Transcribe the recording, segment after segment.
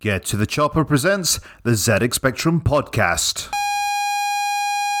Get to the Chopper presents the ZX Spectrum podcast.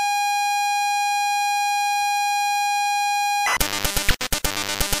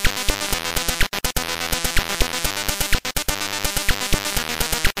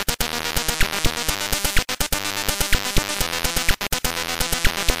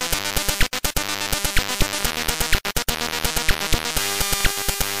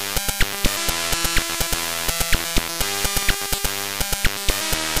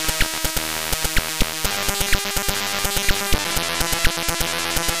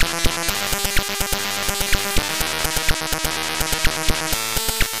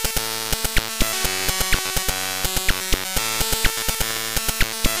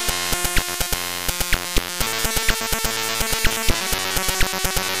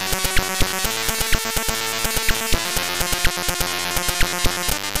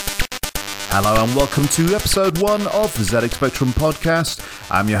 Hello and welcome to episode 1 of the ZX Spectrum podcast.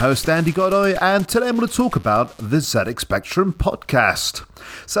 I'm your host Andy Godoy, and today I'm going to talk about the ZX Spectrum podcast.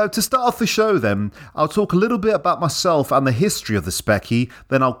 So to start off the show then, I'll talk a little bit about myself and the history of the Speccy,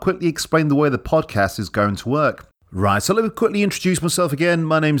 then I'll quickly explain the way the podcast is going to work. Right, so let me quickly introduce myself again.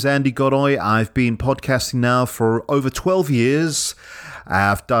 My name's Andy Godoy. I've been podcasting now for over 12 years.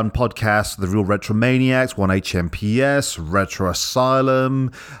 I've done podcasts for The Real Retromaniacs, 1HMPS, Retro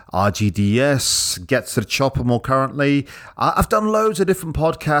Asylum, RGDS, Gets to the Chopper more currently. I've done loads of different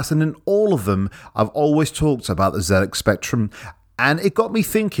podcasts, and in all of them, I've always talked about the ZX Spectrum. And it got me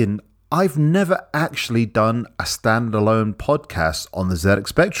thinking, I've never actually done a standalone podcast on the ZX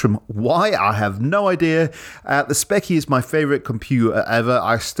Spectrum. Why? I have no idea. The Speccy is my favorite computer ever.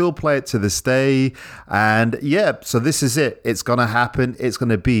 I still play it to this day. And yeah, so this is it. It's going to happen. It's going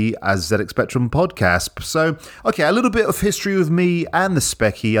to be a ZX Spectrum podcast. So, okay, a little bit of history with me and the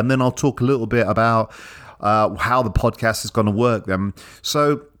Speccy, and then I'll talk a little bit about how the podcast is going to work then.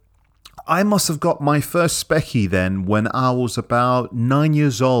 So, I must have got my first Speccy then when I was about 9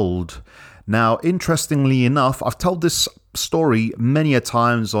 years old. Now, interestingly enough, I've told this story many a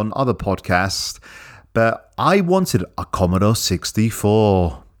times on other podcasts, but I wanted a Commodore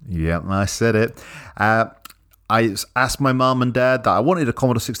 64. Yeah, I said it. I asked my mum and dad that I wanted a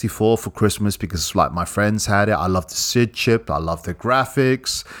Commodore 64 for Christmas because, like, my friends had it. I loved the SID chip. I loved the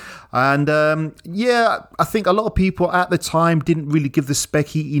graphics. And yeah, I think a lot of people at the time didn't really give the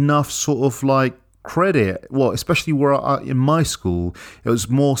Speccy enough sort of like credit. Well, especially in my school, it was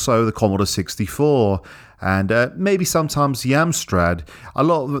more so the Commodore 64 and maybe sometimes the Amstrad. A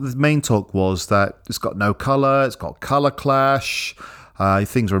lot of the main talk was that it's got no color, it's got color clash.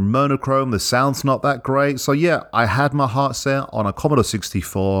 Things are monochrome, the sound's not that great. So yeah, I had my heart set on a Commodore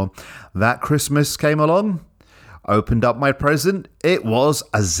 64. That Christmas came along. Opened up my present, it was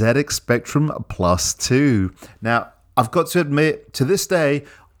a ZX Spectrum Plus 2. Now, I've got to admit, to this day,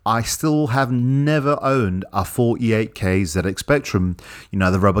 I still have never owned a 48K ZX Spectrum, you know,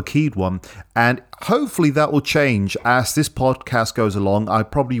 the rubber keyed one. And hopefully that will change as this podcast goes along. I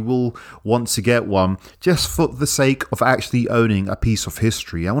probably will want to get one just for the sake of actually owning a piece of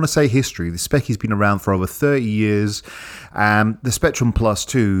history. I want to say history. The Speccy's been around for over 30 years. The Spectrum Plus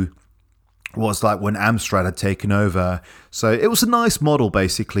 2 was like when Amstrad had taken over. So it was a nice model,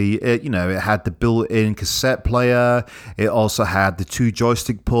 basically. It had the built-in cassette player. It also had the 2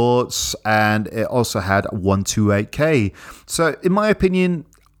 joystick ports, and it also had a 128K. So in my opinion,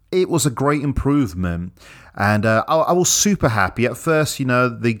 it was a great improvement. And I was super happy. At first,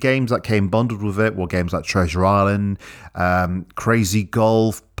 the games that came bundled with it were games like Treasure Island, Crazy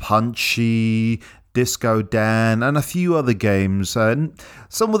Golf, Punchy, Disco Dan, and a few other games. And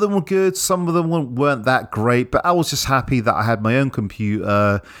some of them were good, some of them weren't that great, but I was just happy that I had my own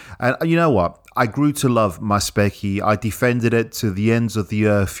computer. And you know what? I grew to love my Speccy. I defended it to the ends of the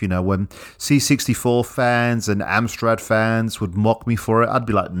earth. When C64 fans and Amstrad fans would mock me for it, I'd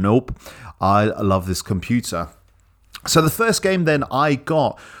be like, nope, I love this computer. So the first game then I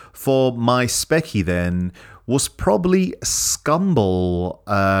got for my Speccy then was probably Scumble.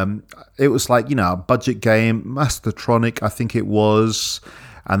 It was like, a budget game, Mastertronic, I think it was.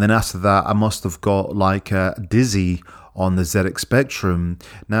 And then after that, I must have got like Dizzy on the ZX Spectrum.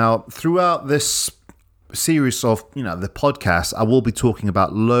 Now, throughout this series of, the podcast, I will be talking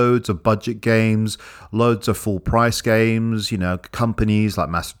about loads of budget games, loads of full price games, companies like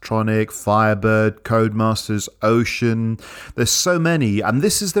Mastertronic, Firebird, Codemasters, Ocean. There's so many, and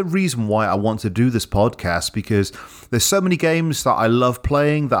this is the reason why I want to do this podcast, because there's so many games that I love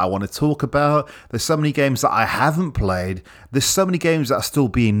playing that I want to talk about. There's so many games that I haven't played. There's so many games that are still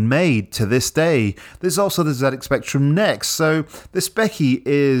being made to this day. There's also the ZX Spectrum Next. So the Speccy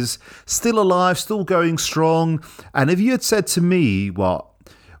is still alive, still going strong. And if you had said to me,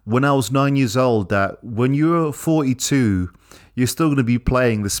 when I was 9 years old that when you're 42, you're still going to be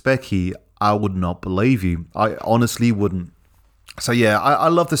playing the Speccy, I would not believe you. I honestly wouldn't. So yeah, I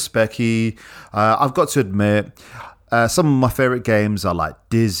love the Speccy. I've got to admit, some of my favorite games are like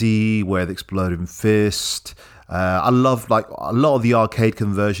Dizzy, Where the Exploding Fist. I love like a lot of the arcade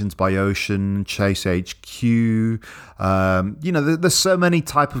conversions by Ocean, Chase HQ. There's so many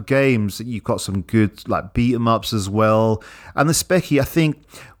type of games that you've got some good like beat 'em ups as well. And the Speccy, I think,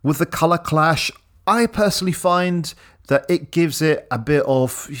 with the color clash, I personally find that it gives it a bit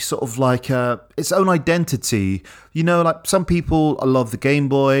of sort of like its own identity. Like some people love the Game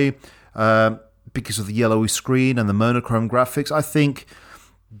Boy because of the yellowy screen and the monochrome graphics. I think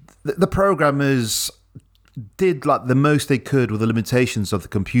the programmers did like the most they could with the limitations of the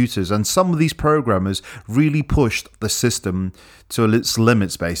computers, and some of these programmers really pushed the system to its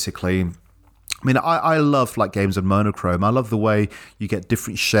limits, basically. I mean, I love like games of monochrome. I love the way you get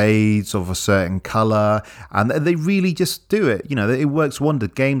different shades of a certain color, and they really just do it. It works wonder.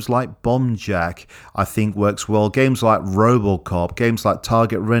 Games like Bomb Jack, I think, works well. Games like RoboCop, games like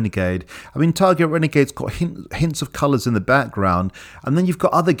Target Renegade. I mean, Target Renegade's got hints of colors in the background, and then you've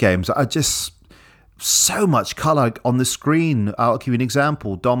got other games that are just so much color on the screen. I'll give you an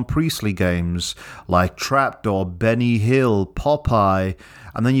example. Don Priestley games like Trapdoor, Benny Hill, Popeye.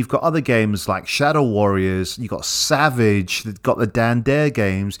 And then you've got other games like Shadow Warriors. You've got Savage. You've got the Dan Dare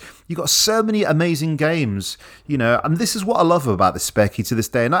games. You've got so many amazing games, and this is what I love about the Speccy to this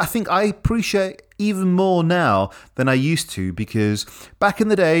day. And I think I appreciate even more now than I used to, because back in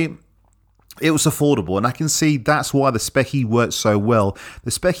the day, it was affordable, and I can see that's why the Speccy worked so well.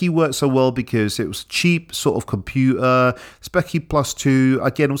 The Speccy worked so well because it was cheap sort of computer. Speccy Plus 2,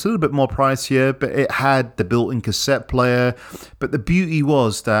 again, was a little bit more pricier, but it had the built-in cassette player. But the beauty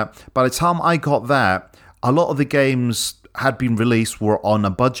was that by the time I got that, a lot of the games had been released were on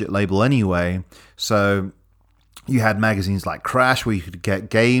a budget label anyway. So you had magazines like Crash where you could get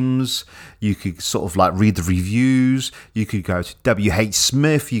games, you could sort of like read the reviews, you could go to W.H.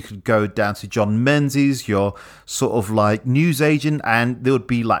 Smith, you could go down to John Menzies, your sort of like news agent, and there would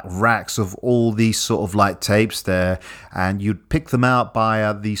be like racks of all these sort of like tapes there, and you'd pick them out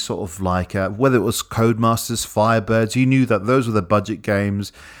by the sort of like, whether it was Codemasters, Firebirds, you knew that those were the budget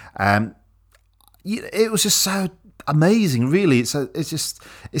games, and it was just so amazing, really.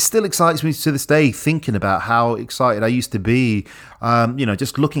 It still excites me to this day thinking about how excited I used to be.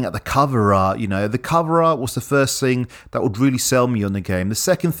 Just looking at the cover art. The cover art was the first thing that would really sell me on the game. The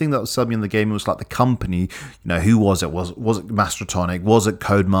second thing that would sell me on the game was like the company. Who was it? Was it Mastrotonic? Was it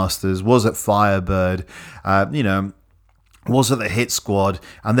Codemasters? Was it Firebird? Was it the Hit Squad?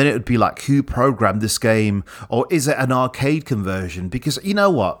 And then it would be like, who programmed this game? Or is it an arcade conversion? Because you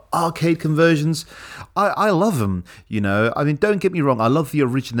know what? Arcade conversions, I love them. I mean, don't get me wrong. I love the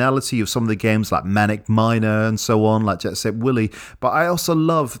originality of some of the games like Manic Miner and so on, like Jet Set Willy. But I also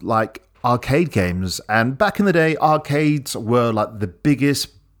love like arcade games. And back in the day, arcades were like the biggest,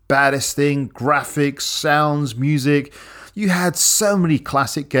 baddest thing. Graphics, sounds, music. You had so many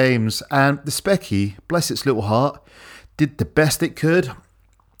classic games. And the Speccy, bless its little heart, did the best it could.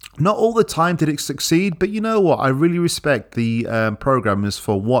 Not all the time did it succeed, but you know what? I really respect the programmers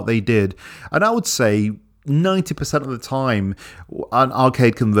for what they did. And I would say 90% of the time, an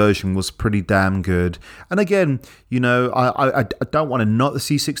arcade conversion was pretty damn good. And again, I don't want to knock the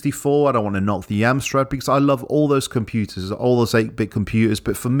C64, I don't want to knock the Amstrad, because I love all those computers, all those 8-bit computers.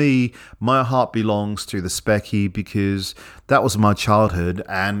 But for me, my heart belongs to the Speccy, because that was my childhood.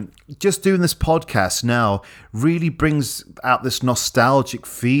 And just doing this podcast now really brings out this nostalgic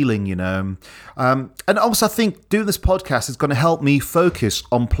feeling, And also I think doing this podcast is going to help me focus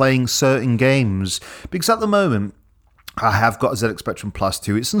on playing certain games, because at the moment I have got a ZX Spectrum Plus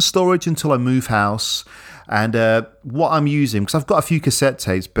 2. It's in storage until I move house. And what I'm using, because I've got a few cassette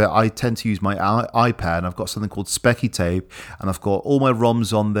tapes, but I tend to use my iPad. I've got something called Speccy Tape, and I've got all my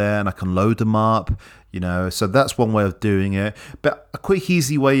ROMs on there, and I can load them up, so that's one way of doing it. But a quick,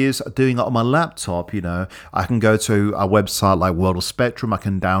 easy way is doing it on my laptop. I can go to a website like World of Spectrum, I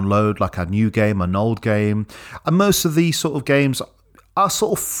can download like a new game, an old game, and most of these sort of games are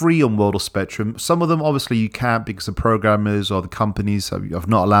sort of free on World of Spectrum. Some of them, obviously, you can't because the programmers or the companies have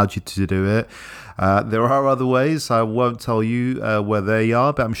not allowed you to do it. There are other ways. I won't tell you where they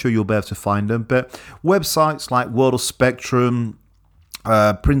are, but I'm sure you'll be able to find them. But websites like World of Spectrum,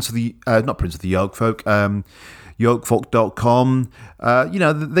 not Prince of the Yokefolk, yokefolk.com,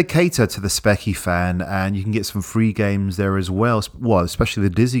 they cater to the Speccy fan, and you can get some free games there as well. Well, especially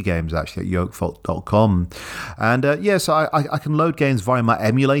the Dizzy games actually at yokefolk.com. And so I can load games via my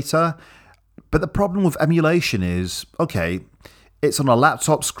emulator. But the problem with emulation is, okay, it's on a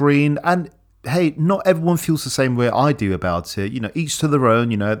laptop screen, and hey, not everyone feels the same way I do about it. Each to their own.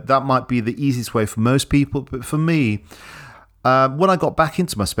 That might be the easiest way for most people, but for me, when I got back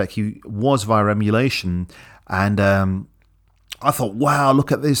into my Speccy was via emulation, and I thought, wow,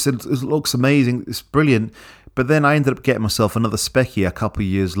 look at this, it looks amazing, it's brilliant. But then I ended up getting myself another Speccy a couple of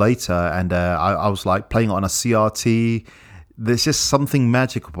years later, and I was like playing it on a CRT. There's just something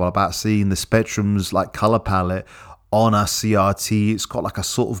magical about seeing the Spectrum's like color palette on a CRT. It's got like a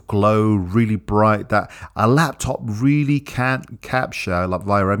sort of glow, really bright, that a laptop really can't capture, like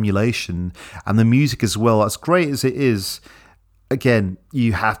via emulation. And the music as well, as great as it is, again,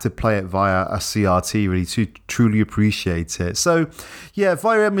 you have to play it via a CRT really to truly appreciate it. So yeah,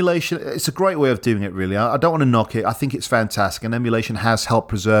 via emulation, it's a great way of doing it really. I don't want to knock it. I think it's fantastic, and emulation has helped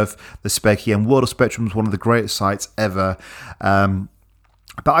preserve the Speccy, and World of Spectrum is one of the greatest sites ever. But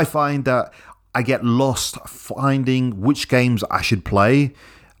I find that I get lost finding which games I should play.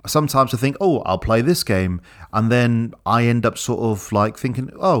 Sometimes I think, oh, I'll play this game, and then I end up sort of like thinking,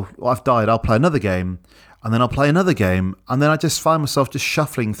 oh, I've died, I'll play another game. And then I'll play another game, and then I just find myself just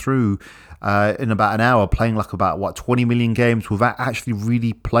shuffling through in about an hour, playing like about 20 million games without actually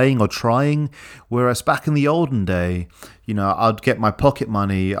really playing or trying. Whereas back in the olden day, I'd get my pocket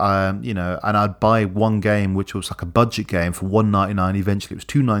money, and I'd buy one game which was like a budget game for $1.99. Eventually, it was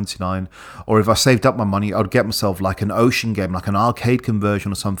 $2.99. Or if I saved up my money, I'd get myself like an ocean game, like an arcade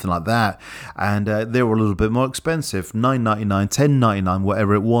conversion or something like that. And they were a little bit more expensive, $9.99, $10.99,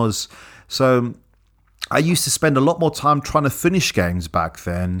 whatever it was. So I used to spend a lot more time trying to finish games back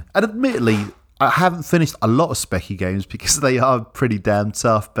then. And admittedly, I haven't finished a lot of Speccy games because they are pretty damn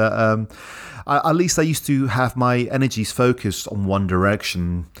tough. But at least I used to have my energies focused on one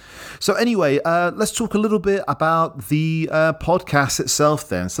direction. So anyway, let's talk a little bit about the podcast itself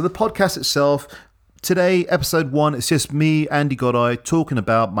then. So the podcast itself, today, episode 1, it's just me, Andy Godoy, talking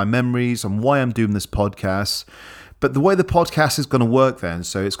about my memories and why I'm doing this podcast. But the way the podcast is going to work then,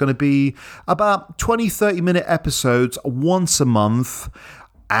 so it's going to be about 20, 30-minute episodes once a month,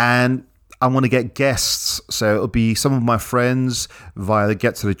 and I want to get guests. So it'll be some of my friends via the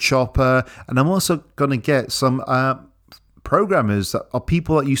Get to the Chopper, and I'm also going to get some programmers that are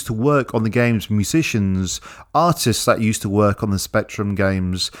people that used to work on the games, musicians, artists that used to work on the Spectrum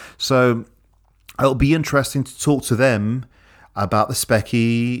games. So it'll be interesting to talk to them about the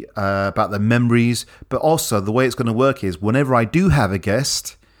Speccy, about their memories, but also the way it's going to work is whenever I do have a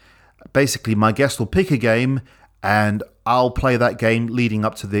guest, basically my guest will pick a game and I'll play that game leading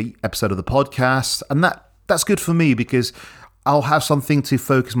up to the episode of the podcast, and that's good for me because I'll have something to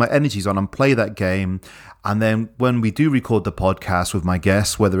focus my energies on and play that game. And then when we do record the podcast with my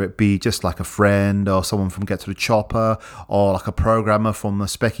guests, whether it be just like a friend or someone from Get to the Chopper or like a programmer from the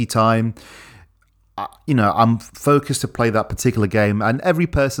Speccy time, I'm focused to play that particular game, and every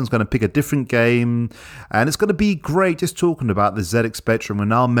person's going to pick a different game, and it's going to be great just talking about the ZX Spectrum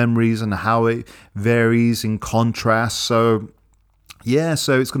and our memories and how it varies in contrast. So yeah,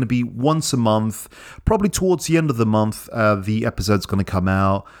 so it's going to be once a month, probably towards the end of the month, the episode's going to come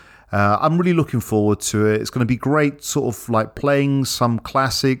out. I'm really looking forward to it. It's going to be great, sort of like playing some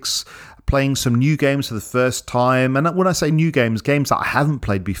classics, playing some new games for the first time. And when I say new games that I haven't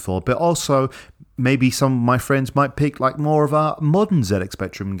played before, but also maybe some of my friends might pick like more of a modern ZX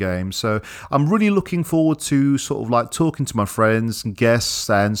Spectrum game. So I'm really looking forward to sort of like talking to my friends and guests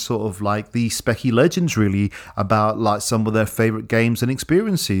and sort of like the Speccy legends really about like some of their favorite games and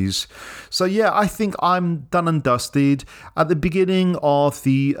experiences. So yeah, I think I'm done and dusted. At the beginning of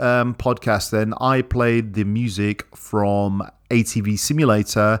the podcast then, I played the music from ATV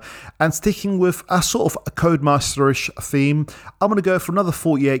Simulator, and sticking with a sort of a Codemaster-ish theme, I'm going to go for another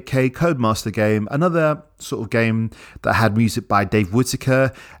 48K Codemaster game, another sort of game that had music by Dave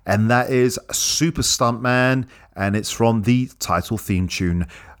Whittaker, and that is Super Stuntman, and it's from the title theme tune.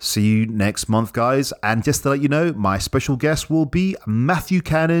 See you next month, guys, and just to let you know, my special guest will be Matthew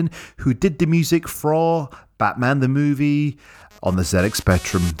Cannon, who did the music for Batman the movie on the ZX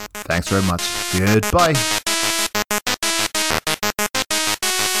Spectrum. Thanks very much. Goodbye.